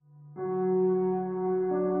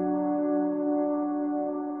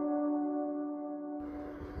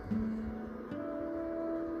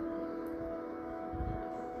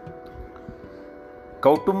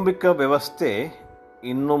ಕೌಟುಂಬಿಕ ವ್ಯವಸ್ಥೆ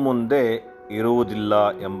ಇನ್ನು ಮುಂದೆ ಇರುವುದಿಲ್ಲ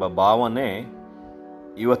ಎಂಬ ಭಾವನೆ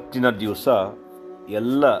ಇವತ್ತಿನ ದಿವಸ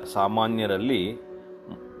ಎಲ್ಲ ಸಾಮಾನ್ಯರಲ್ಲಿ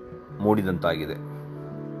ಮೂಡಿದಂತಾಗಿದೆ.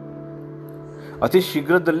 ಅತಿ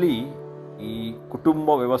ಶೀಘ್ರದಲ್ಲಿ ಈ ಕುಟುಂಬ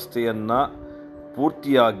ವ್ಯವಸ್ಥೆಯನ್ನು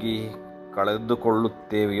ಪೂರ್ತಿಯಾಗಿ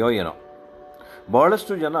ಕಳೆದುಕೊಳ್ಳುತ್ತೇವೆಯೋ ಏನೋ.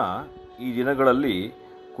 ಬಹಳಷ್ಟು ಜನ ಈ ದಿನಗಳಲ್ಲಿ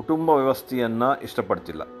ಕುಟುಂಬ ವ್ಯವಸ್ಥೆಯನ್ನು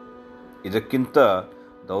ಇಷ್ಟಪಡ್ತಿಲ್ಲ. ಇದಕ್ಕಿಂತ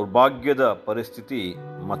ದೌರ್ಭಾಗ್ಯದ ಪರಿಸ್ಥಿತಿ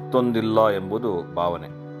ಮತ್ತೊಂದಿಲ್ಲ ಎಂಬುದು ಭಾವನೆ.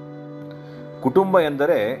 ಕುಟುಂಬ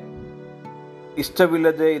ಎಂದರೆ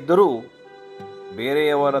ಇಷ್ಟವಿಲ್ಲದೆ ಇದ್ದರೂ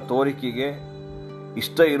ಬೇರೆಯವರ ತೋರಿಕೆಗೆ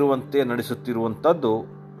ಇಷ್ಟ ಇರುವಂತೆ ನಡೆಸುತ್ತಿರುವಂಥದ್ದು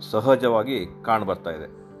ಸಹಜವಾಗಿ ಕಾಣಬರ್ತಾ ಇದೆ.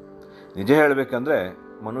 ನಿಜ ಹೇಳಬೇಕಂದ್ರೆ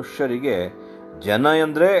ಮನುಷ್ಯರಿಗೆ ಜನ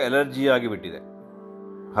ಎಂದರೆ ಎಲರ್ಜಿಯಾಗಿ ಬಿಟ್ಟಿದೆ.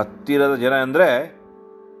 ಹತ್ತಿರದ ಜನ ಅಂದರೆ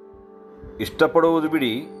ಇಷ್ಟಪಡುವುದು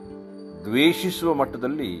ಬಿಡಿ, ದ್ವೇಷಿಸುವ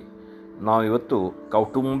ಮಟ್ಟದಲ್ಲಿ ನಾವಿವತ್ತು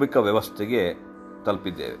ಕೌಟುಂಬಿಕ ವ್ಯವಸ್ಥೆಗೆ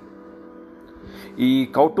ತಲುಪಿದ್ದೇವೆ. ಈ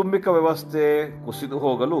ಕೌಟುಂಬಿಕ ವ್ಯವಸ್ಥೆ ಕುಸಿದು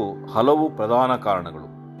ಹೋಗಲು ಹಲವು ಪ್ರಧಾನ ಕಾರಣಗಳು.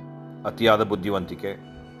 ಅತಿಯಾದ ಬುದ್ಧಿವಂತಿಕೆ,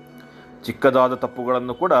 ಚಿಕ್ಕದಾದ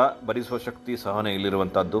ತಪ್ಪುಗಳನ್ನು ಕೂಡ ಭರಿಸುವ ಶಕ್ತಿ ಸಹನೆ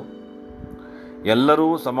ಇಲ್ಲಿರುವಂಥದ್ದು, ಎಲ್ಲರೂ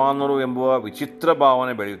ಸಮಾನರು ಎಂಬುವ ವಿಚಿತ್ರ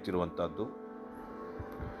ಭಾವನೆ ಬೆಳೆಯುತ್ತಿರುವಂಥದ್ದು,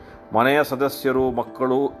 ಮನೆಯ ಸದಸ್ಯರು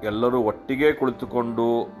ಮಕ್ಕಳು ಎಲ್ಲರೂ ಒಟ್ಟಿಗೆ ಕುಳಿತುಕೊಂಡು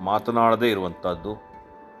ಮಾತನಾಡದೇ ಇರುವಂಥದ್ದು,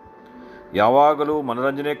 ಯಾವಾಗಲೂ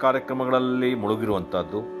ಮನರಂಜನೆ ಕಾರ್ಯಕ್ರಮಗಳಲ್ಲಿ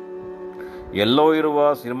ಮುಳುಗಿರುವಂಥದ್ದು, ಎಲ್ಲೋ ಇರುವ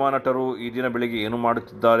ಸಿನಿಮಾ ನಟರು ಈ ದಿನ ಬೆಳಿಗ್ಗೆ ಏನು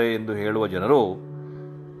ಮಾಡುತ್ತಿದ್ದಾರೆ ಎಂದು ಹೇಳುವ ಜನರು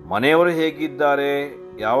ಮನೆಯವರು ಹೇಗಿದ್ದಾರೆ,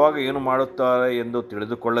 ಯಾವಾಗ ಏನು ಮಾಡುತ್ತಾರೆ ಎಂದು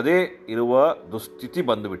ತಿಳಿದುಕೊಳ್ಳದೇ ಇರುವ ದುಸ್ಥಿತಿ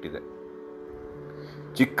ಬಂದುಬಿಟ್ಟಿದೆ.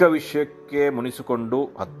 ಚಿಕ್ಕ ವಿಷಯಕ್ಕೆ ಮುನಿಸಿಕೊಂಡು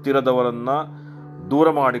ಹತ್ತಿರದವರನ್ನು ದೂರ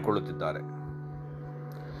ಮಾಡಿಕೊಳ್ಳುತ್ತಿದ್ದಾರೆ.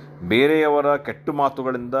 ಬೇರೆಯವರ ಕೆಟ್ಟ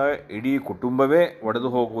ಮಾತುಗಳಿಂದ ಇಡೀ ಕುಟುಂಬವೇ ಒಡೆದು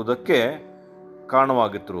ಹೋಗುವುದಕ್ಕೆ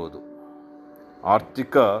ಕಾರಣವಾಗುತ್ತಿರುವುದು.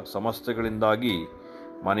 ಆರ್ಥಿಕ ಸಮಸ್ಯೆಗಳಿಂದಾಗಿ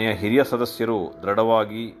ಮನೆಯ ಹಿರಿಯ ಸದಸ್ಯರು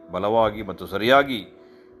ದೃಢವಾಗಿ, ಬಲವಾಗಿ ಮತ್ತು ಸರಿಯಾಗಿ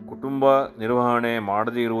ಕುಟುಂಬ ನಿರ್ವಹಣೆ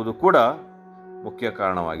ಮಾಡದೇ ಇರುವುದು ಕೂಡ ಮುಖ್ಯ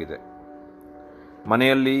ಕಾರಣವಾಗಿದೆ.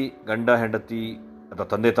 ಮನೆಯಲ್ಲಿ ಗಂಡ ಹೆಂಡತಿ ಅಥವಾ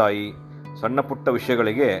ತಂದೆ ತಾಯಿ ಸಣ್ಣ ಪುಟ್ಟ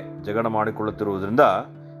ವಿಷಯಗಳಿಗೆ ಜಗಳ ಮಾಡಿಕೊಳ್ಳುತ್ತಿರುವುದರಿಂದ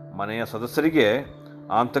ಮನೆಯ ಸದಸ್ಯರಿಗೆ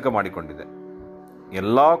ಆತಂಕ ಮಾಡಿಕೊಂಡಿದೆ.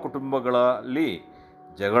 ಎಲ್ಲ ಕುಟುಂಬಗಳಲ್ಲಿ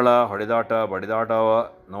ಜಗಳ, ಹೊಡೆದಾಟ, ಬಡಿದಾಟ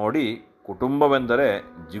ನೋಡಿ ಕುಟುಂಬವೆಂದರೆ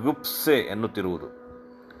ಜಿಗುಪ್ಸೆ ಎನ್ನುತ್ತಿರುವುದು.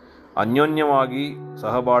 ಅನ್ಯೋನ್ಯವಾಗಿ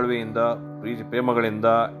ಸಹಬಾಳ್ವೆಯಿಂದ ಪ್ರೀತಿ ಪ್ರೇಮಗಳಿಂದ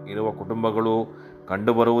ಇರುವ ಕುಟುಂಬಗಳು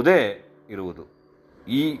ಕಂಡುಬರುವುದೇ ಇರುವುದು.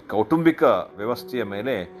 ಈ ಕೌಟುಂಬಿಕ ವ್ಯವಸ್ಥೆಯ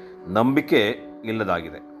ಮೇಲೆ ನಂಬಿಕೆ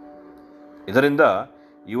ಇಲ್ಲದಾಗಿದೆ. ಇದರಿಂದ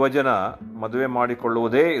ಯುವಜನ ಮದುವೆ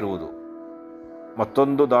ಮಾಡಿಕೊಳ್ಳುವುದೇ ಇರುವುದು.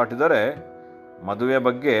 ಮತ್ತೊಂದು ದಾಟಿದರೆ ಮದುವೆ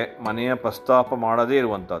ಬಗ್ಗೆ ಮನೆಯ ಪ್ರಸ್ತಾಪ ಮಾಡದೇ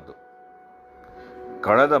ಇರುವಂಥದ್ದು.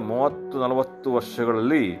 ಕಳೆದ 30-40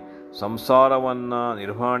 ವರ್ಷಗಳಲ್ಲಿ ಸಂಸಾರವನ್ನು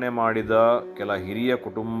ನಿರ್ವಹಣೆ ಮಾಡಿದ ಕೆಲ ಹಿರಿಯ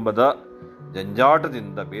ಕುಟುಂಬದ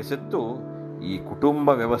ಜಂಜಾಟದಿಂದ ಬೇಸತ್ತು ಈ ಕುಟುಂಬ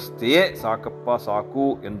ವ್ಯವಸ್ಥೆಯೇ ಸಾಕಪ್ಪ ಸಾಕು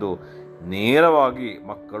ಎಂದು ನೇರವಾಗಿ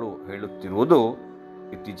ಮಕ್ಕಳು ಹೇಳುತ್ತಿರುವುದು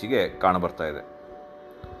ಇತ್ತೀಚೆಗೆ ಕಾಣಬರ್ತಾ ಇದೆ.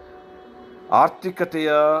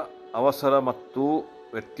 ಆರ್ಥಿಕತೆಯ ಅವಸರ ಮತ್ತು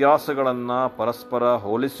ವ್ಯತ್ಯಾಸಗಳನ್ನು ಪರಸ್ಪರ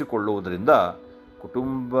ಹೋಲಿಸಿಕೊಳ್ಳುವುದರಿಂದ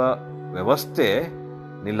ಕುಟುಂಬ ವ್ಯವಸ್ಥೆ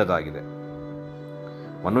ನಿಲ್ಲದಾಗಿದೆ.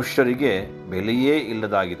 ಮನುಷ್ಯರಿಗೆ ಬೆಲೆಯೇ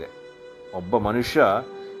ಇಲ್ಲದಾಗಿದೆ. ಒಬ್ಬ ಮನುಷ್ಯ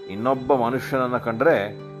ಇನ್ನೊಬ್ಬ ಮನುಷ್ಯನನ್ನು ಕಂಡರೆ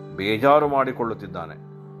ಬೇಜಾರು ಮಾಡಿಕೊಳ್ಳುತ್ತಿದ್ದಾನೆ.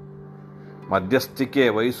 ಮಧ್ಯಸ್ಥಿಕೆ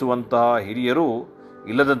ವಹಿಸುವಂತಹ ಹಿರಿಯರು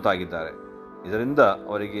ಇಲ್ಲದಂತಾಗಿದ್ದಾರೆ. ಇದರಿಂದ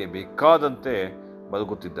ಅವರಿಗೆ ಬೇಕಾದಂತೆ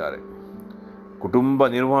ಬದುಕುತ್ತಿದ್ದಾರೆ. ಕುಟುಂಬ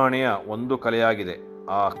ನಿರ್ವಹಣೆಯ ಒಂದು ಕಲೆಯಾಗಿದೆ.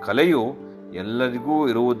 ಆ ಕಲೆಯು ಎಲ್ಲರಿಗೂ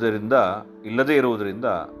ಇಲ್ಲದೇ ಇರುವುದರಿಂದ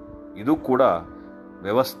ಇದು ಕೂಡ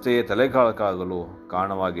ವ್ಯವಸ್ಥೆ ತಲೆಗಾಳಕ್ಕಾಗಲು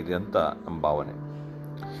ಕಾರಣವಾಗಿದೆ ಅಂತ ನಮ್ಮ ಭಾವನೆ.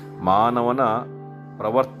 ಮಾನವನ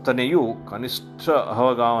ಪ್ರವರ್ತನೆಯು ಕನಿಷ್ಠ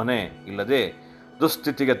ಅವಗಾಹನೆ ಇಲ್ಲದೆ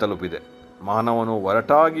ದುಸ್ಥಿತಿಗೆ ತಲುಪಿದೆ. ಮಾನವನು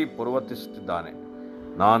ಒರಟಾಗಿ ಪ್ರವರ್ತಿಸುತ್ತಿದ್ದಾನೆ.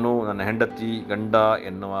 ನಾನು, ನನ್ನ ಹೆಂಡತಿ, ಗಂಡ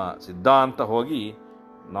ಎನ್ನುವ ಸಿದ್ಧಾಂತ ಹೋಗಿ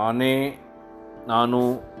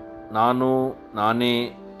ನಾನೇ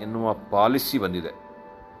ಎನ್ನುವ ಪಾಲಿಸಿ ಬಂದಿದೆ.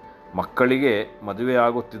 ಮಕ್ಕಳಿಗೆ ಮದುವೆ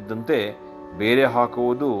ಆಗುತ್ತಿದ್ದಂತೆ ಬೇರೆ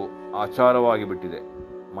ಹಾಕುವುದು ಆಚಾರವಾಗಿ ಬಿಟ್ಟಿದೆ.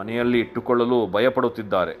 ಮನೆಯಲ್ಲಿ ಇಟ್ಟುಕೊಳ್ಳಲು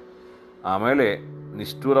ಭಯಪಡುತ್ತಿದ್ದಾರೆ. ಆಮೇಲೆ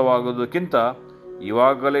ನಿಷ್ಠುರವಾಗುವುದಕ್ಕಿಂತ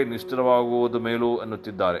ಇವಾಗಲೇ ನಿಷ್ಠುರವಾಗುವುದು ಮೇಲು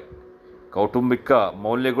ಅನ್ನುತ್ತಿದ್ದಾರೆ. ಕೌಟುಂಬಿಕ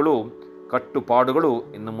ಮೌಲ್ಯಗಳು, ಕಟ್ಟುಪಾಡುಗಳು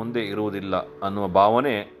ಇನ್ನು ಮುಂದೆ ಇರುವುದಿಲ್ಲ ಅನ್ನುವ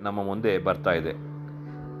ಭಾವನೆ ನಮ್ಮ ಮುಂದೆ ಬರ್ತಾ ಇದೆ.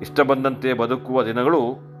 ಇಷ್ಟ ಬಂದಂತೆ ಬದುಕುವ ದಿನಗಳು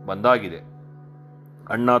ಬಂದಾಗಿದೆ.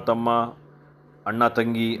 ಅಣ್ಣ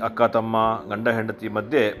ತಂಗಿ, ಅಕ್ಕ ತಮ್ಮ, ಗಂಡ ಹೆಂಡತಿ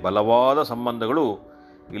ಮಧ್ಯೆ ಬಲವಾದ ಸಂಬಂಧಗಳು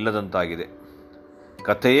ಇಲ್ಲದಂತಾಗಿದೆ.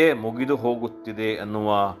 ಕಥೆಯೇ ಮುಗಿದು ಹೋಗುತ್ತಿದೆ ಅನ್ನುವ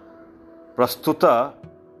ಪ್ರಸ್ತುತ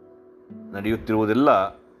ನಡೆಯುತ್ತಿರುವುದೆಲ್ಲ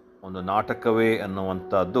ಒಂದು ನಾಟಕವೇ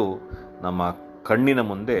ಅನ್ನುವಂಥದ್ದು ನಮ್ಮ ಕಣ್ಣಿನ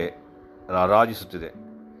ಮುಂದೆ ರಾರಾಜಿಸುತ್ತಿದೆ.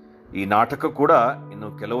 ಈ ನಾಟಕ ಕೂಡ ಇನ್ನು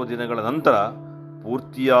ಕೆಲವು ದಿನಗಳ ನಂತರ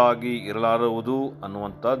ಪೂರ್ತಿಯಾಗಿ ಇರಲಾರುವುದು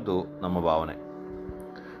ಅನ್ನುವಂಥದ್ದು ನಮ್ಮ ಭಾವನೆ.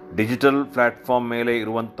 ಡಿಜಿಟಲ್ ಪ್ಲ್ಯಾಟ್ಫಾರ್ಮ್ ಮೇಲೆ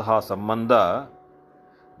ಇರುವಂತಹ ಸಂಬಂಧ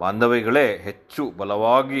ಬಾಂಧವ್ಯಗಳೇ ಹೆಚ್ಚು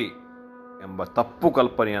ಬಲವಾಗಿ ಎಂಬ ತಪ್ಪು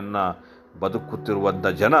ಕಲ್ಪನೆಯನ್ನು ಬದುಕುತ್ತಿರುವಂಥ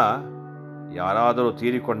ಜನ ಯಾರಾದರೂ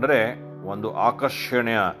ತೀರಿಕೊಂಡರೆ ಒಂದು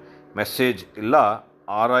ಆಕರ್ಷಣೆಯ ಮೆಸೇಜ್ ಇಲ್ಲ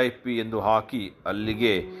RIP ಎಂದು ಹಾಕಿ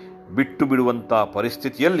ಅಲ್ಲಿಗೆ ಬಿಟ್ಟು ಬಿಡುವಂಥ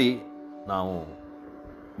ಪರಿಸ್ಥಿತಿಯಲ್ಲಿ ನಾವು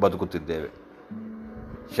ಬದುಕುತ್ತಿದ್ದೇವೆ.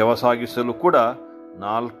 ಶವ ಸಾಗಿಸಲು ಕೂಡ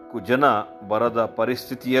 4 ಜನ ಬರದ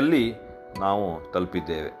ಪರಿಸ್ಥಿತಿಯಲ್ಲಿ ನಾವು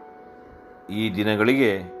ತಲುಪಿದ್ದೇವೆ. ಈ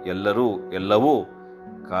ದಿನಗಳಿಗೆ ಎಲ್ಲವೂ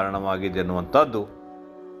ಕಾರಣವಾಗಿದೆ ಅನ್ನುವಂಥದ್ದು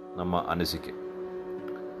ನಮ್ಮ ಅನಿಸಿಕೆ.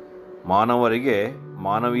 ಮಾನವರಿಗೆ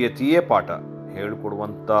ಮಾನವೀಯತೆಯೇ ಪಾಠ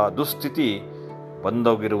ಹೇಳಿಕೊಡುವಂಥ ದುಸ್ಥಿತಿ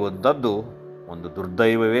ಬಂದೋಗಿರುವಂಥದ್ದು ಒಂದು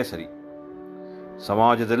ದುರ್ದೈವವೇ ಸರಿ.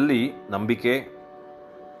 ಸಮಾಜದಲ್ಲಿ ನಂಬಿಕೆ,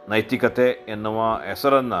 ನೈತಿಕತೆ ಎನ್ನುವ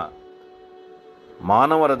ಹೆಸರನ್ನು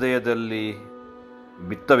ಮಾನವ ಹೃದಯದಲ್ಲಿ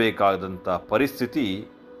ಬಿತ್ತಬೇಕಾದಂಥ ಪರಿಸ್ಥಿತಿ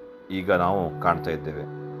ಈಗ ನಾವು ಕಾಣ್ತಾ ಇದ್ದೇವೆ.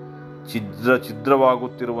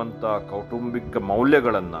 ಛಿದ್ರವಾಗುತ್ತಿರುವಂಥ ಕೌಟುಂಬಿಕ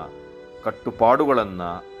ಮೌಲ್ಯಗಳನ್ನು, ಕಟ್ಟುಪಾಡುಗಳನ್ನು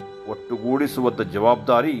ಒಟ್ಟುಗೂಡಿಸುವಂಥ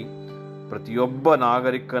ಜವಾಬ್ದಾರಿ ಪ್ರತಿಯೊಬ್ಬ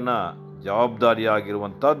ನಾಗರಿಕನ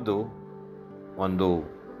ಜವಾಬ್ದಾರಿಯಾಗಿರುವಂಥದ್ದು ಒಂದು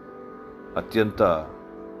ಅತ್ಯಂತ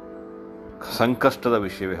ಸಂಕಷ್ಟದ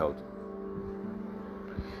ವಿಷಯವೇ ಹೌದು.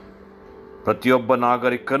 ಪ್ರತಿಯೊಬ್ಬ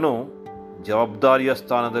ನಾಗರಿಕನು ಜವಾಬ್ದಾರಿಯ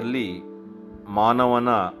ಸ್ಥಾನದಲ್ಲಿ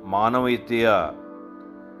ಮಾನವೀಯತೆಯ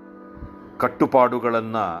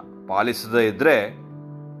ಕಟ್ಟುಪಾಡುಗಳನ್ನು ಪಾಲಿಸದೇ ಇದ್ದರೆ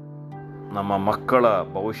ನಮ್ಮ ಮಕ್ಕಳ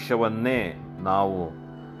ಭವಿಷ್ಯವನ್ನೇ ನಾವು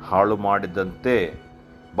ಹಾಳು ಮಾಡಿದ್ದಂತೆ,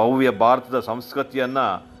 ಭವ್ಯ ಭಾರತದ ಸಂಸ್ಕೃತಿಯನ್ನು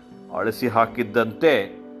ಅಳಿಸಿ ಹಾಕಿದ್ದಂತೆ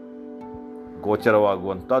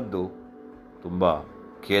ಗೋಚರವಾಗುವಂಥದ್ದು ತುಂಬ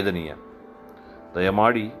ಖೇದನೀಯ.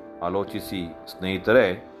 ದಯಮಾಡಿ ಆಲೋಚಿಸಿ ಸ್ನೇಹಿತರೆ.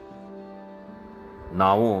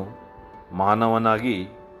 ನಾವು ಮಾನವನಾಗಿ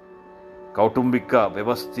ಕೌಟುಂಬಿಕ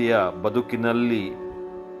ವ್ಯವಸ್ಥೆಯ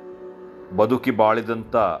ಬದುಕಿ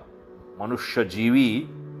ಬಾಳಿದಂಥ ಮನುಷ್ಯ ಜೀವಿ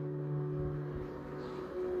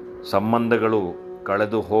ಸಂಬಂಧಗಳು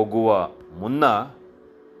ಕಳೆದು ಹೋಗುವ ಮುನ್ನ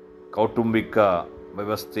ಕೌಟುಂಬಿಕ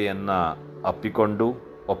ವ್ಯವಸ್ಥೆಯನ್ನು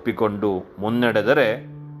ಒಪ್ಪಿಕೊಂಡು ಮುನ್ನಡೆದರೆ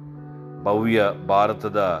ಭವ್ಯ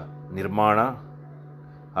ಭಾರತದ ನಿರ್ಮಾಣ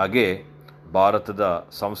ಹಾಗೆ ಭಾರತದ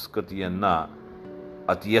ಸಂಸ್ಕೃತಿಯನ್ನು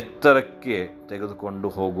ಅತಿ ಎತ್ತರಕ್ಕೆ ತೆಗೆದುಕೊಂಡು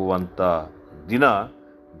ಹೋಗುವಂಥ ದಿನ